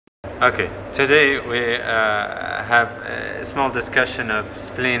Okay, today we have a small discussion of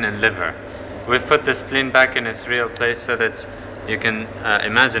spleen and liver. We've put the spleen back in its real place so that you can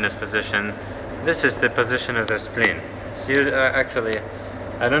imagine its position. This is the position of the spleen. So you actually,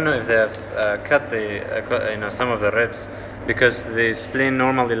 I don't know if they have cut the some of the ribs, because the spleen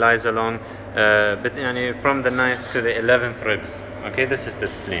normally lies along from the 9th to the 11th ribs. Okay, this is the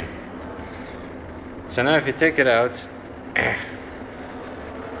spleen. So now if you take it out,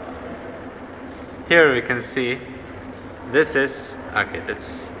 here we can see this is, okay,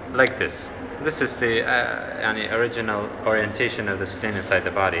 it's like this. This is the original orientation of the spleen inside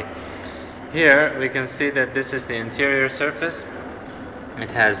the body. Here we can see that this is the interior surface.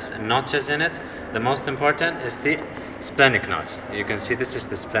 It has notches in it. The most important is the splenic notch. You can see this is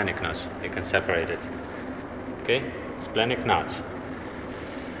the splenic notch. You can separate it. Okay, splenic notch.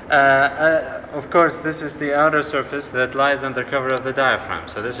 Of course, this is the outer surface that lies under cover of the diaphragm.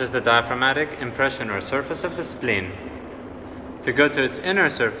 So this is the diaphragmatic impression or surface of the spleen. If you go to its inner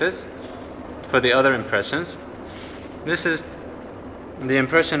surface for the other impressions, this is the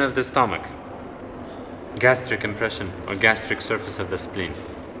impression of the stomach, gastric impression or gastric surface of the spleen.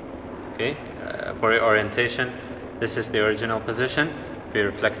 Okay, for orientation, this is the original position. If we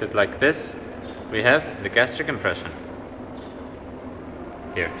reflect it like this, we have the gastric impression.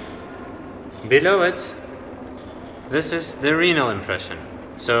 Here. Below it, this is the renal impression.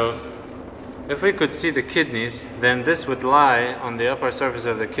 So if we could see the kidneys, then this would lie on the upper surface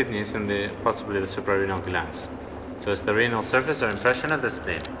of the kidneys and possibly the suprarenal glands. So it's the renal surface or impression of the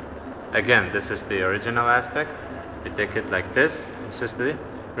spleen. Again, this is the original aspect. We take it like this. This is the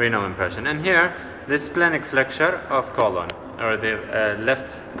renal impression. And here, the splenic flexure of colon, or the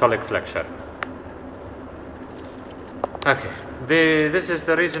left colic flexure. Okay. This is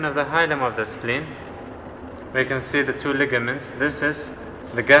the region of the hilum of the spleen. We can see the two ligaments. This is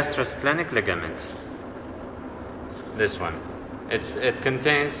the gastrosplenic ligament. This one. It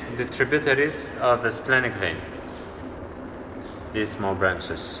contains the tributaries of the splenic vein. These small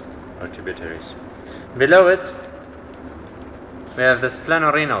branches or tributaries. Below it, we have the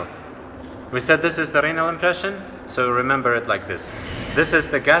splenorenal. We said this is the renal impression, so remember it like this. This is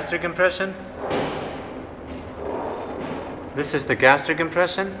the gastric impression. This is the gastric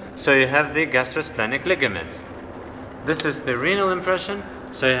impression, so you have the gastrosplenic ligament. This is the renal impression,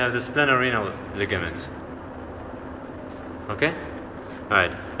 so you have the splenorenal ligament. Okay?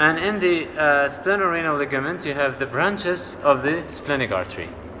 Alright. And in the splenorenal ligament, you have the branches of the splenic artery.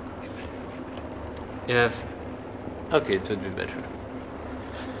 You have... Okay, it would be better.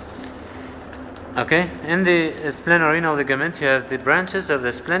 Okay? In the splenorenal ligament, you have the branches of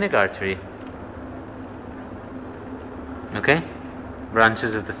the splenic artery. Okay,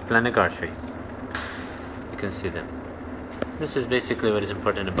 branches of the splenic artery. You can see them. This is basically what is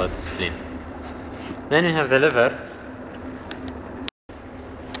important about the spleen. Then you have the liver.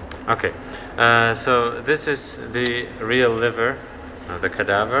 Okay, so this is the real liver of the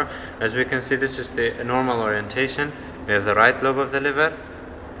cadaver. As we can see, this is the normal orientation. We have the right lobe of the liver.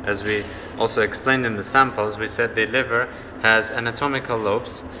 As we also explained in the samples, we said the liver has anatomical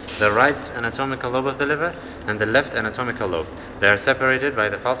lobes, the right anatomical lobe of the liver and the left anatomical lobe. They are separated by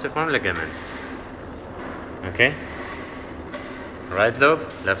the falciform ligaments. Okay? Right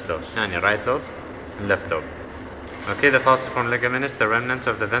lobe, left lobe. Right lobe and left lobe. Okay, the falciform ligament is the remnant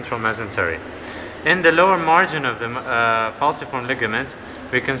of the ventral mesentery. In the lower margin of the falciform ligament,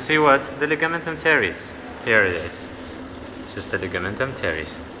 we can see what? The ligamentum teres. Here it is. It's just the ligamentum teres.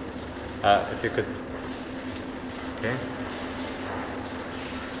 If you could... Okay.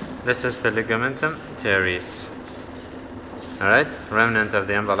 This is the ligamentum teres. Alright, remnant of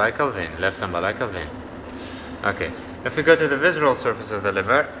the umbilical vein, left umbilical vein. Okay, if we go to the visceral surface of the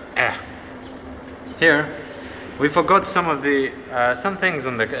liver, here we forgot some of the some things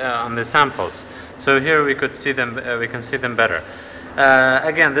on the samples. So here we could see them. We can see them better.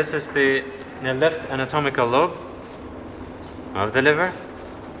 Again, this is the left anatomical lobe of the liver.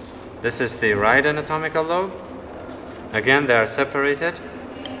 This is the right anatomical lobe. Again, they are separated.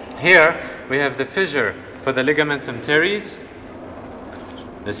 Here we have the fissure for the ligamentum teres.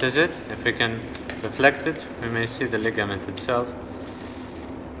 This is it. If we can reflect it, we may see the ligament itself.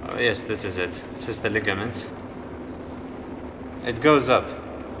 Oh yes, this is it. This is the ligament. It goes up.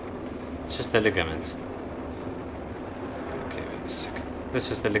 It's just the ligament. Okay, wait a second.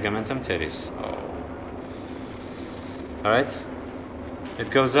 This is the ligamentum teres. Oh. Alright. It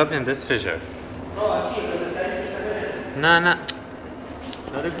goes up in this fissure. No.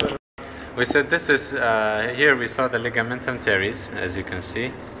 We said this is, here we saw the ligamentum teres, as you can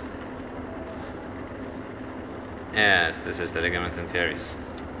see. Yes, this is the ligamentum teres.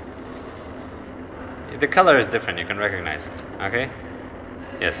 the color is different, you can recognize it. Okay?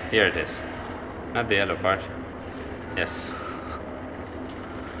 Yes, here it is. Not the yellow part. Yes.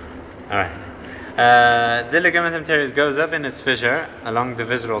 Alright. The ligamentum teres goes up in its fissure along the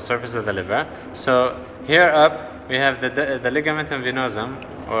visceral surface of the liver. So here up we have the ligamentum venosum,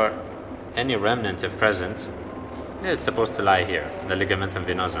 or any remnant if present. It's supposed to lie here, the ligamentum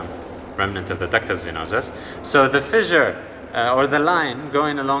venosum, remnant of the ductus venosus. So the fissure or the line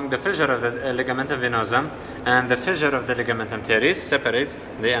going along the fissure of the ligamentum venosum and the fissure of the ligamentum teres separates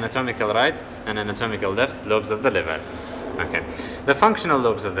the anatomical right and anatomical left lobes of the liver. Okay. The functional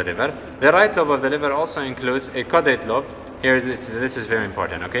lobes of the liver. The right lobe of the liver also includes a caudate lobe. Here, this is very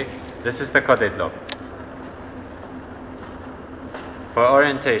important. Okay, this is the caudate lobe. For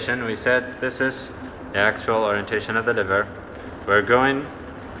orientation, we said this is the actual orientation of the liver. We're going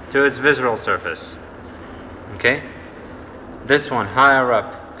to its visceral surface. Okay, this one higher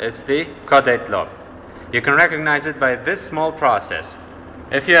up, it's the caudate lobe. You can recognize it by this small process.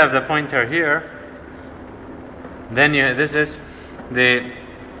 If you have the pointer here, then this is the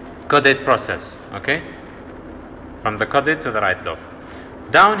caudate process, okay? From the caudate to the right lobe.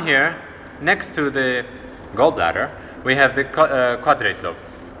 Down here, next to the gallbladder, we have the quadrate lobe,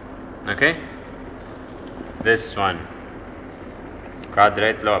 okay? This one,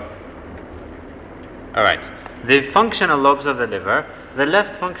 quadrate lobe. Alright, the functional lobes of the liver. The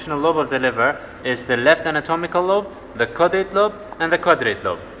left functional lobe of the liver is the left anatomical lobe, the caudate lobe, and the quadrate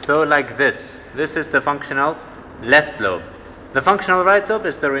lobe. So like this. This is the functional left lobe. The functional right lobe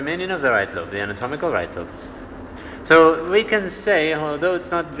is the remaining of the right lobe, the anatomical right lobe. So we can say, although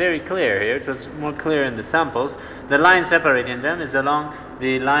it's not very clear here, it was more clear in the samples, the line separating them is along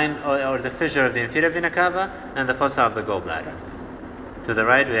the line or the fissure of the inferior vena cava and the fossa of the gallbladder. To the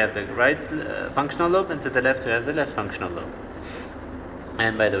right we have the right functional lobe, and to the left we have the left functional lobe.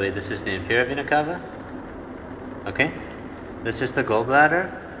 And by the way, this is the inferior vena cava. Okay? This is the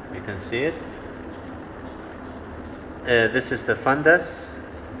gallbladder. You can see it. This is the fundus.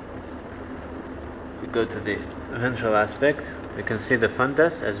 We go to the ventral aspect. We can see the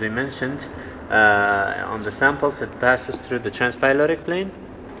fundus, as we mentioned on the samples. It passes through the transpyloric plane.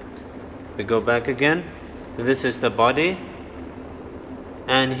 We go back again. This is the body,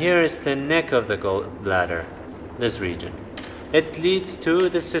 and here is the neck of the gallbladder. This region. It leads to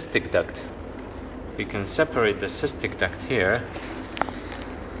the cystic duct. We can separate the cystic duct here.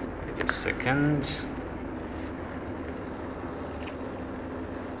 Wait a second.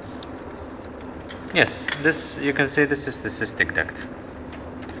 Yes, this, you can say this is the cystic duct,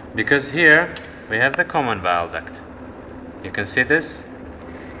 because here we have the common bile duct. You can see this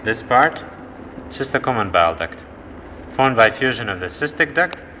part, it's just the common bile duct, formed by fusion of the cystic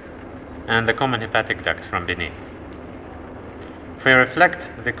duct and the common hepatic duct from beneath. If we reflect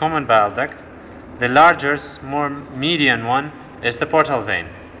the common bile duct, the larger, more median one is the portal vein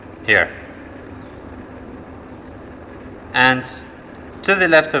here, and to the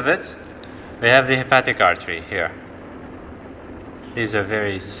left of it we have the hepatic artery here. These are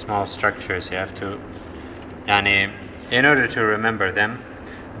very small structures. You have to, in order to remember them,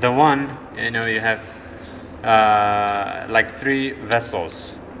 the one, you have like three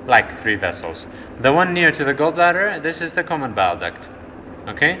vessels. The one near to the gallbladder, this is the common bile duct.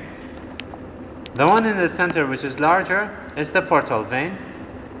 Okay? The one in the center, which is larger, is the portal vein,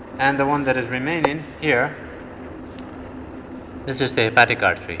 and the one that is remaining here, this is the hepatic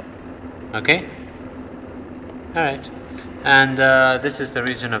artery. Okay? Alright. And this is the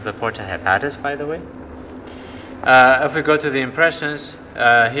region of the porta hepatis, by the way. If we go to the impressions,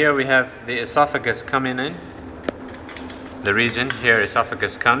 here we have the esophagus coming in. The region here,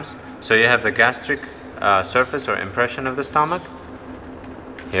 esophagus comes. So you have the gastric surface or impression of the stomach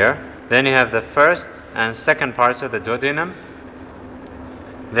here. Then you have the first and second parts of the duodenum.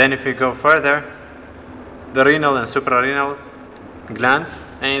 Then if you go further, the renal and suprarenal glands,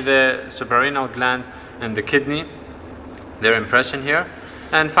 and the suprarenal gland and the kidney, their impression here.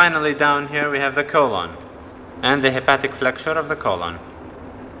 And finally down here we have the colon and the hepatic flexure of the colon.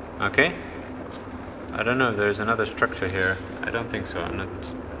 Okay? I don't know if there's another structure here. I don't think so. I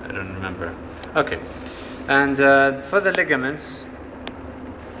don't remember. Okay. And for the ligaments,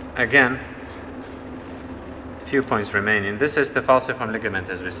 again, few points remaining. This is the falciform ligament,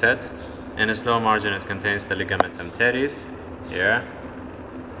 as we said. In its lower margin it contains the ligamentum teres. Here,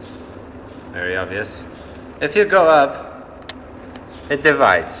 very obvious. If you go up, it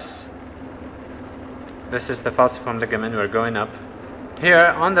divides. This is the falciform ligament. We're going up.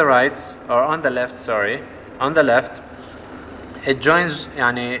 Here on the right, or on the left, sorry, on the left, it joins,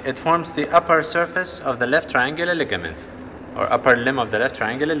 it forms the upper surface of the left triangular ligament, or upper limb of the left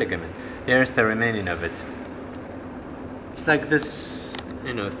triangular ligament. Here's the remaining of it. It's like this,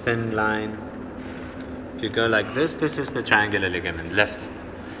 thin line. If you go like this is the triangular ligament, left.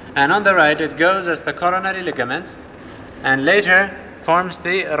 And on the right, it goes as the coronary ligament, and later forms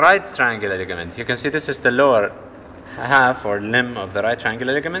the right triangular ligament. You can see this is the lower half or limb of the right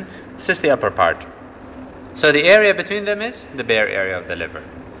triangular ligament. This is the upper part. So the area between them is the bare area of the liver.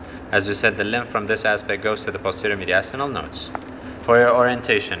 As we said, the lymph from this aspect goes to the posterior mediastinal nodes. For your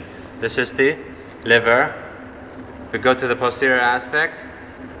orientation, this is the liver. If we go to the posterior aspect,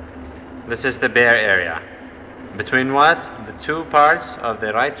 this is the bare area. Between what? The two parts of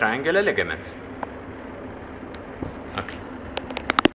the right triangular ligament.